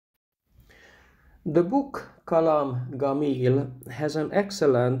The book Kalam Gamil has an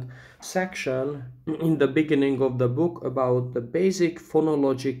excellent section in the beginning of the book about the basic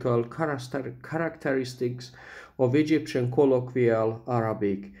phonological characteristics of Egyptian colloquial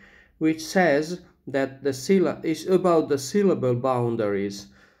Arabic, which says that is about the syllable boundaries.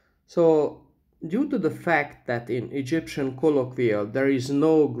 So, due to the fact that in Egyptian colloquial there is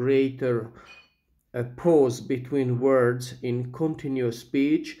no greater a pause between words in continuous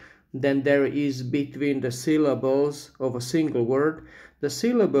speech than there is between the syllables of a single word, the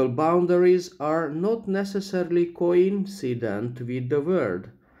syllable boundaries are not necessarily coincident with the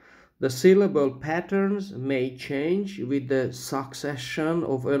word. The syllable patterns may change with the succession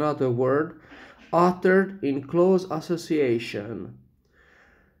of another word uttered in close association.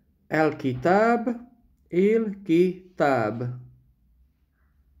 El-kitab, il-kitab.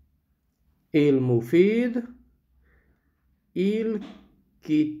 Il-mufid,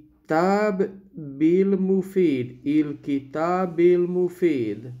 il-kitab bil-mufid, il-kitab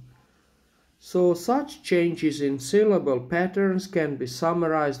bil-mufid. So such changes in syllable patterns can be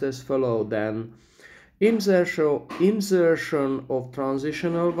summarized as follow then. Insertion of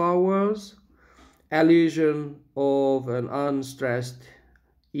transitional vowels, elision of an unstressed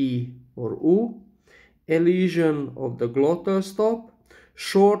E or U, elision of the glottal stop,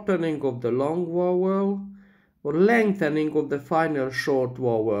 shortening of the long vowel, or lengthening of the final short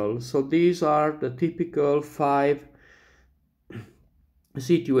vowel. So these are the typical 5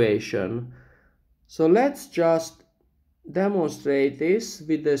 situations. So let's just demonstrate this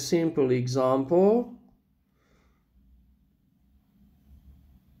with a simple example.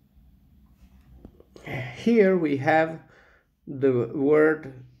 Here we have the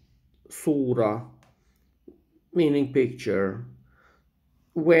word surah, meaning picture.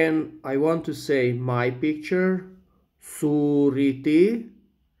 When I want to say my picture, suriti,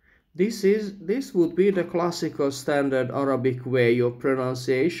 this would be the classical standard Arabic way of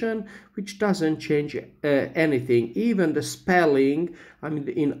pronunciation, which doesn't change anything. Even the spelling, I mean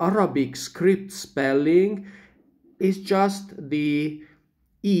in Arabic script spelling, is just the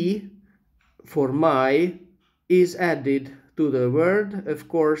E for my is added to the word. Of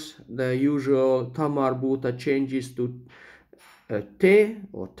course, the usual ta marbuta changes to te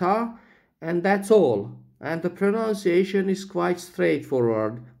or ta, and that's all. And the pronunciation is quite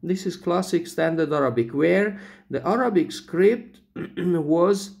straightforward. This is classic standard Arabic, where the Arabic script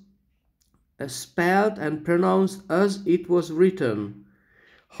was spelled and pronounced as it was written.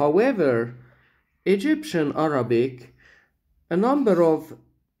 However, Egyptian Arabic, a number of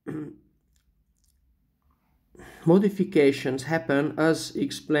modifications happen as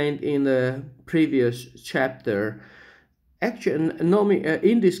explained in the previous chapter. Actually,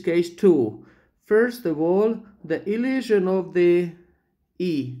 in this case too. First of all, the elision of the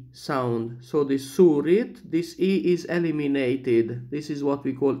E sound. So the surit, this E is eliminated. This is what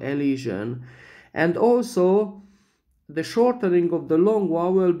we call elision. And also the shortening of the long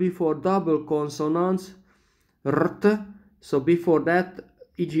vowel before double consonants, rt. So before that,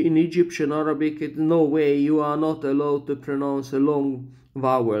 in Egyptian Arabic, no way, you are not allowed to pronounce a long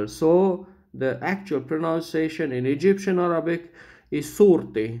vowel. So the actual pronunciation in Egyptian Arabic is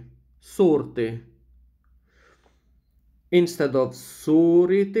surti, surti. Instead of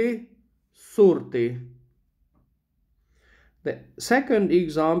suriti, surti. The second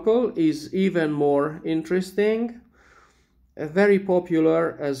example is even more interesting. Very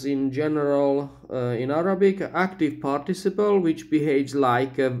popular, as in general in Arabic, active participle, which behaves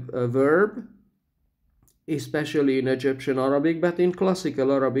like a verb, especially in Egyptian Arabic, but in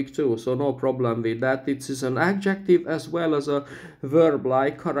classical Arabic too, so no problem with that. It is an adjective as well as a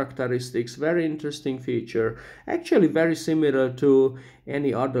verb-like characteristics. Very interesting feature. Actually very similar to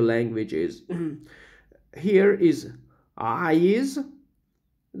any other languages. Here is eyes.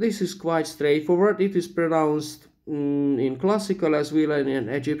 This is quite straightforward. It is pronounced in classical as well as in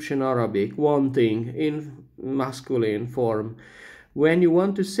Egyptian Arabic, wanting in masculine form. When you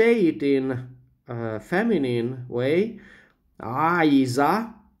want to say it in feminine way,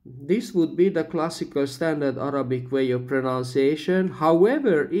 Aiza, this would be the classical standard Arabic way of pronunciation.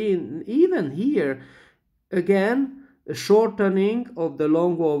 However, even here, again, a shortening of the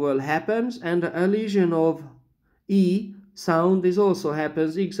long vowel happens, and the elision of E sound is also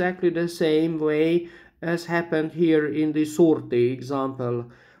happens exactly the same way as happened here in the surti example,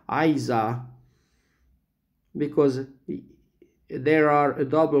 Aiza, because there are a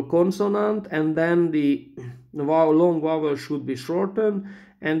double consonant and then the long vowel should be shortened,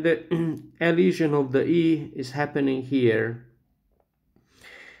 and the elision of the E is happening here.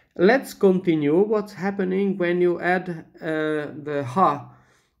 Let's continue what's happening when you add the ha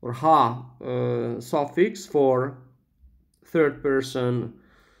or ha suffix for third person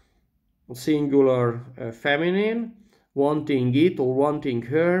singular feminine, wanting it or wanting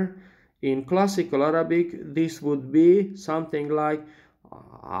her. In classical Arabic, this would be something like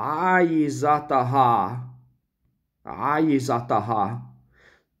Aizataha. Aizataha.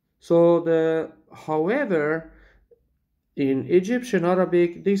 So however, in Egyptian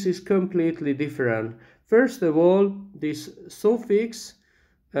Arabic, this is completely different. First of all, this suffix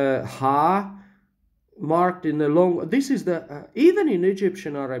ha marked in a long, this is the even in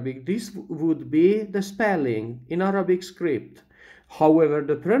Egyptian Arabic this would be the spelling in Arabic script. However,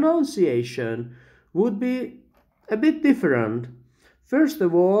 the pronunciation would be a bit different. First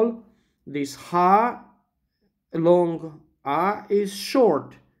of all, this ha long a is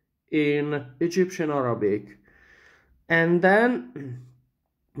short in Egyptian Arabic, and then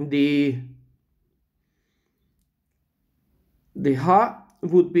the ha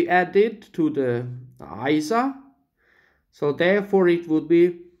would be added to the Aiza, so therefore it would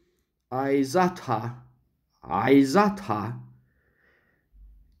be Aizatha, Aizatha.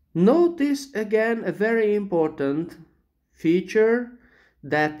 Notice again a very important feature,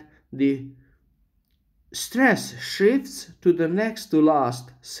 that the stress shifts to the next to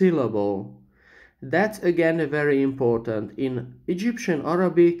last syllable. That's again very important. In Egyptian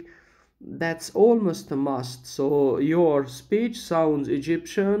Arabic, that's almost a must. So your speech sounds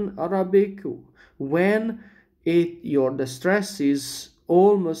Egyptian Arabic when the stress is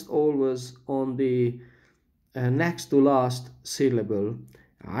almost always on the next to last syllable.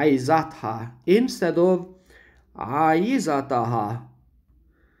 Aizatha instead of Aizataha.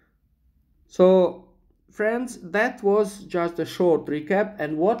 So friends, that was just a short recap.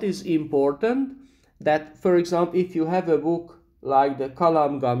 And what is important, that for example, if you have a book like the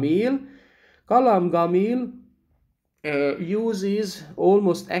Kalam Gamil uses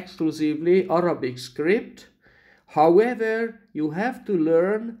almost exclusively Arabic script. However, you have to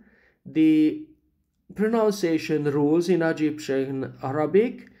learn the pronunciation rules in Egyptian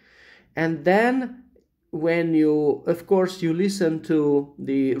Arabic, and then when you, of course, you listen to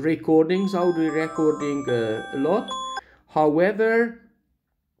the recordings, audio recording a lot. However,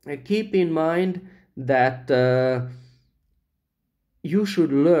 keep in mind that you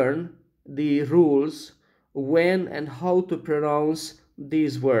should learn the rules when and how to pronounce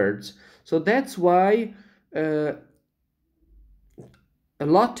these words. So that's why a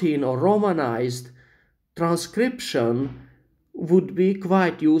Latin or Romanized transcription would be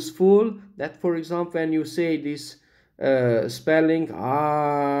quite useful. That, for example, when you say this spelling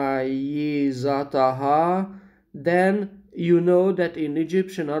Aizataha, then you know that in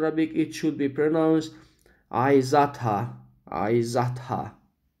Egyptian Arabic it should be pronounced Aizatha, Aizatha.